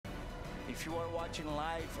If you are watching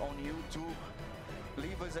live on YouTube,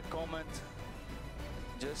 leave us a comment.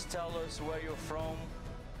 Just tell us where you're from.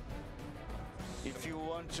 If you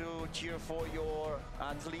want to cheer for your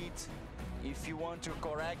athlete, if you want to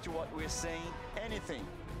correct what we're saying, anything,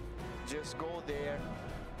 just go there,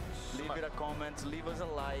 leave it a comment, leave us a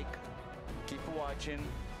like, keep watching,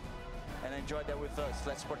 and enjoy that with us.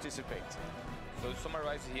 Let's participate. So to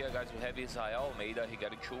summarize here, guys, we have Israel Almeida. He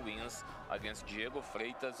got 2 wins against Diego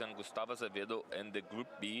Freitas and Gustavo Azevedo in the Group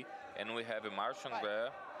B. And we have Marcio André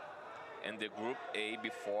in the Group A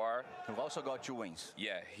before. We've also got 2 wins.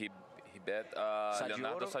 Yeah, he bet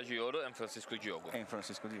Leonardo Saggioro and Francisco Diogo. And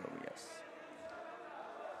Francisco Diogo, yes.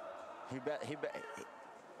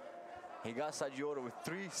 He got Saggioro with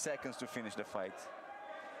 3 seconds to finish the fight.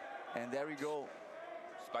 And there we go.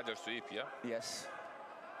 Spider sweep, yeah? Yes.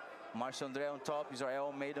 Marcio André on top, Israel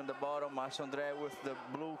Almeida on the bottom. Marcio André with the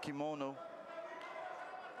blue kimono.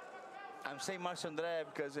 I'm saying Marcio André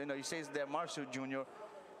because, you know, he says that Marcio Jr.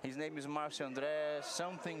 His name is Marcio André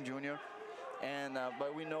something Jr. And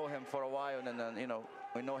but we know him for a while, and you know,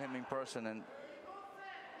 we know him in person. And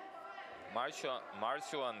Marcio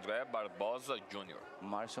André Barbosa Jr.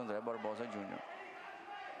 Marcio André Barbosa Jr.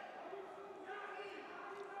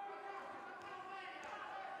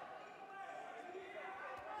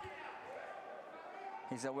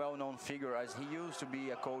 He's a well-known figure, as he used to be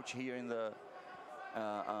a coach here in the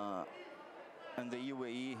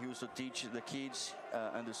UAE. He used to teach the kids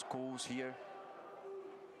in the schools here.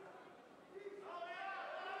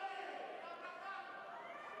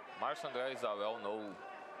 Marcio André is a well-known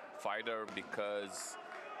fighter because,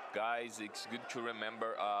 guys, it's good to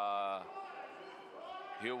remember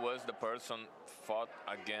he was the person fought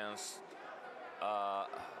against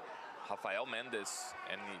Rafael Mendes,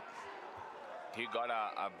 and he got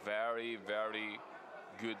a very, very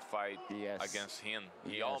good fight against him.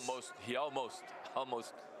 He almost got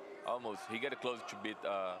close to beat.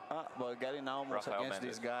 But getting almost Rafael against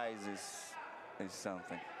Mendes. these guys is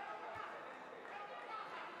something.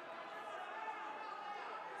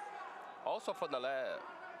 Also for the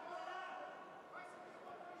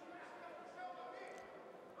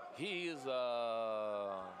he is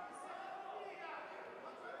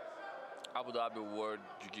Abu Dhabi World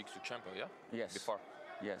Jiu-Jitsu champion, yeah? Yes. Before.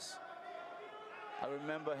 Yes. I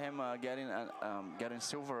remember him getting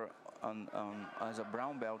silver on as a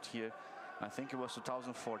brown belt here. I think it was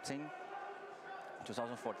 2014,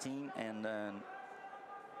 and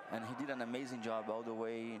he did an amazing job all the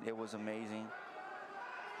way. It was amazing.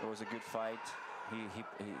 It was a good fight.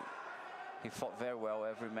 He fought very well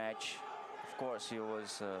every match. Of course, he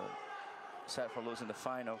was set for losing the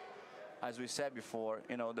final. As we said before,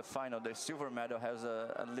 you know, the final, the silver medal has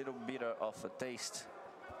a little bit of a taste.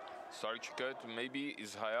 Sorry to cut. Maybe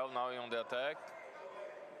Israel now on the attack.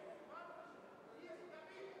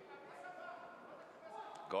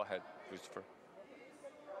 Go ahead, Christopher.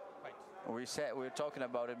 We were talking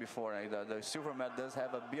about it before. Right? The silver medal does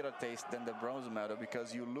have a bitter taste than the bronze medal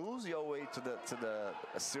because you lose your way to the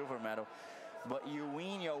silver medal, but you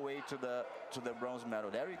win your way to the bronze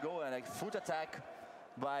medal. There we go, and a foot attack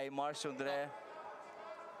by Marcio André,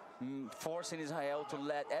 forcing Israel to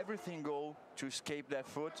let everything go to escape that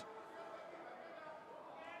foot.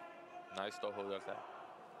 Nice to hold attack.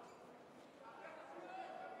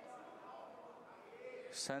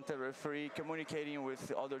 Center referee communicating with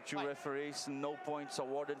the other 2 referees. No points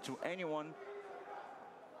awarded to anyone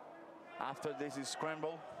after this is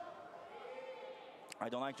scramble. I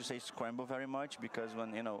don't like to say scramble very much because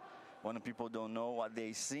when people don't know what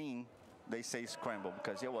they seen, they say scramble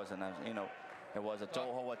because it wasn't, it was a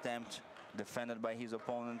toe hold attempt defended by his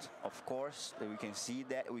opponent. Of course, we can see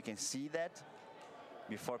that. We can see that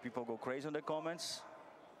before people go crazy in the comments.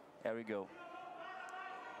 There we go.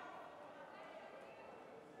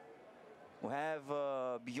 We have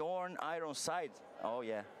Bjorn Ironside. Oh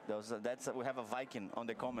yeah, we have a Viking on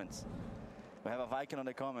the comments. We have a Viking on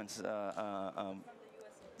the comments.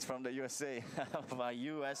 It's from the USA, a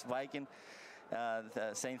US Viking,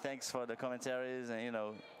 saying thanks for the commentaries and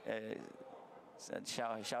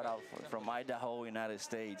shout out from Idaho, United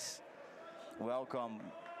States. Welcome,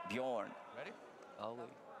 Bjorn. Ready? Always.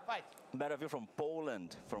 Fight. Better view from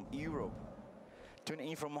Poland, from Europe, tuning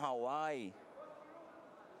in from Hawaii.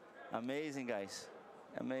 Amazing, guys.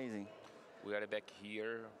 Amazing. We are back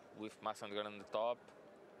here with Marcio André on the top.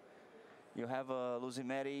 You have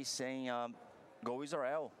Luzimeri saying, go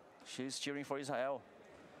Israel. She's cheering for Israel.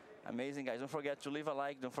 Amazing, guys. Don't forget to leave a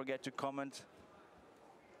like. Don't forget to comment.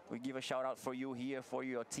 We give a shout out for you here, for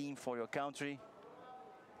your team, for your country.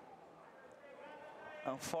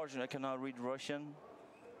 Unfortunately, I cannot read Russian.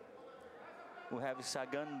 We have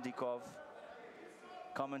Sagandikov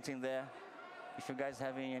commenting there. If you guys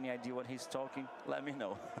have any idea what he's talking, let me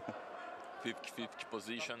know. 50-50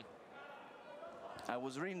 position. I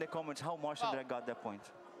was reading the comments how Marcio André got that point.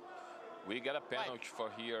 We got a penalty for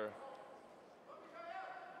here.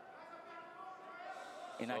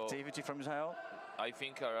 Inactivity from Israel? I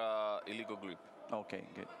think illegal grip. Okay,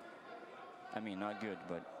 good. I mean, not good,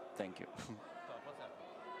 but thank you.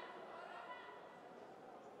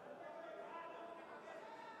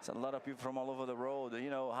 It's a lot of people from all over the world. You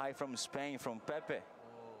know, hi from Spain, from Pepe.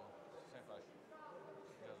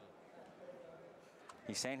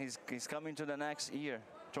 He's saying he's coming to the next year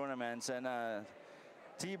tournaments. And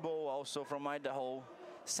Thibaut also from Idaho,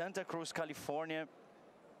 Santa Cruz, California.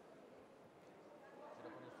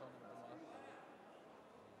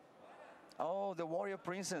 Oh, the Warrior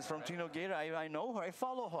Princess from Tino Gator. I know her. I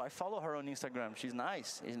follow her. I follow her on Instagram. She's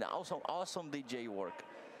nice. She's an awesome DJ work.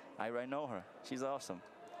 I know her. She's awesome.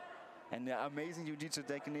 And amazing jiu-jitsu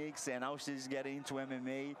techniques. And now she's getting into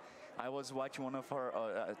MMA. I was watching one of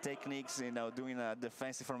her techniques, you know, doing a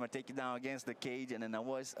defensive from a takedown against the cage, and then it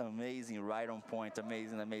was amazing, right on point,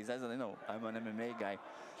 amazing. As you know, I'm an MMA guy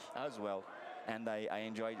as well, and I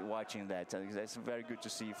enjoyed watching that. That's very good to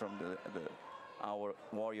see from our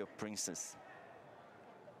Warrior Princess.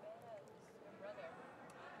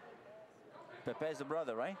 Pepe is the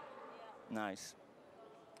brother, right? Nice.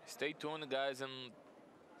 Stay tuned, guys, and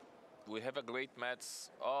we have a great match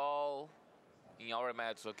all in our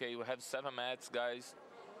mats, okay? We have 7 mats, guys.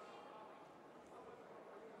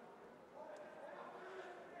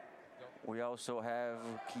 We also have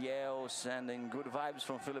Kiel sending good vibes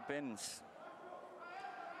from Philippines.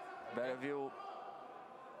 Betterville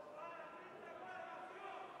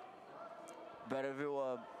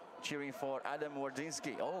cheering for Adam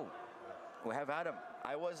Wardzinski. Oh, we have Adam.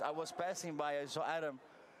 I was passing by, I saw Adam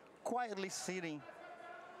quietly sitting,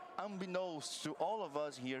 unbeknownst to all of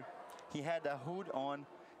us here. He had a hood on.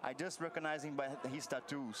 I just recognized him by his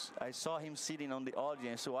tattoos. I saw him sitting on the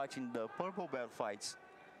audience watching the purple belt fights.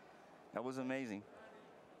 That was amazing.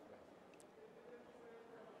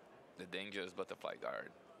 The dangerous butterfly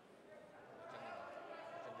guard.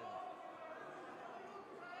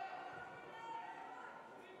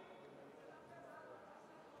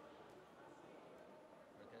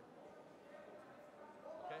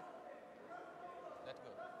 Okay. Let's go.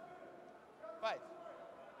 Fight.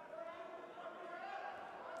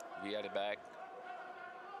 We are back.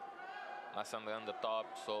 Masandra on the top,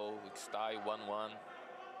 so it's tie 1-1.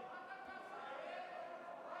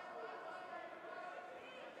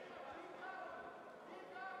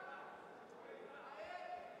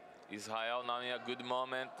 Israel now in a good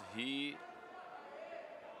moment. He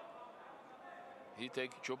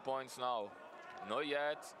takes 2 points now. Not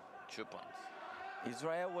yet, 2 points.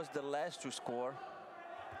 Israel was the last to score.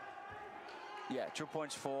 Yeah, 2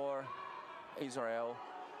 points for Israel.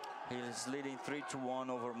 He's leading 3-1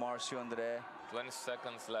 over Marcio André. 20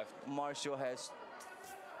 seconds left. Marcio has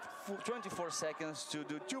 24 seconds to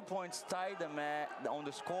do 2 points, tie the on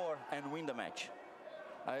the score, and win the match.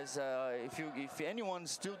 As if anyone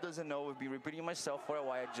still doesn't know, I'll be repeating myself for a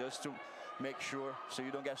while just to make sure, so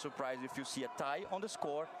you don't get surprised if you see a tie on the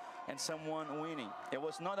score and someone winning. It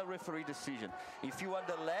was not a referee decision. If you are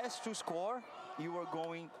the last to score, you are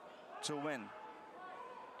going to win,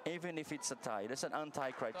 even if it's a tie. That's an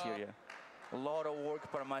untie criteria. A lot of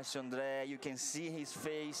work by Marcio André. You can see his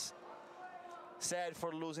face. Sad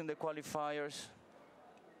for losing the qualifiers,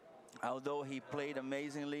 although he played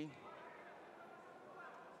amazingly.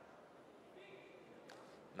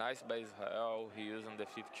 Nice by Israel. He using the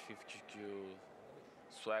 50-50 to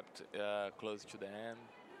swept close to the end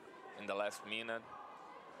in the last minute.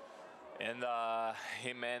 And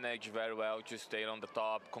he managed very well to stay on the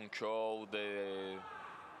top, control the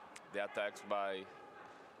attacks by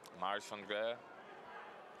Marcio André,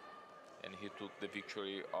 and he took the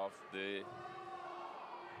victory of the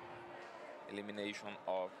elimination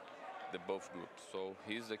of the both groups. So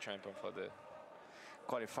he's the champion for the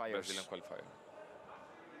qualifiers. Brazilian qualifier.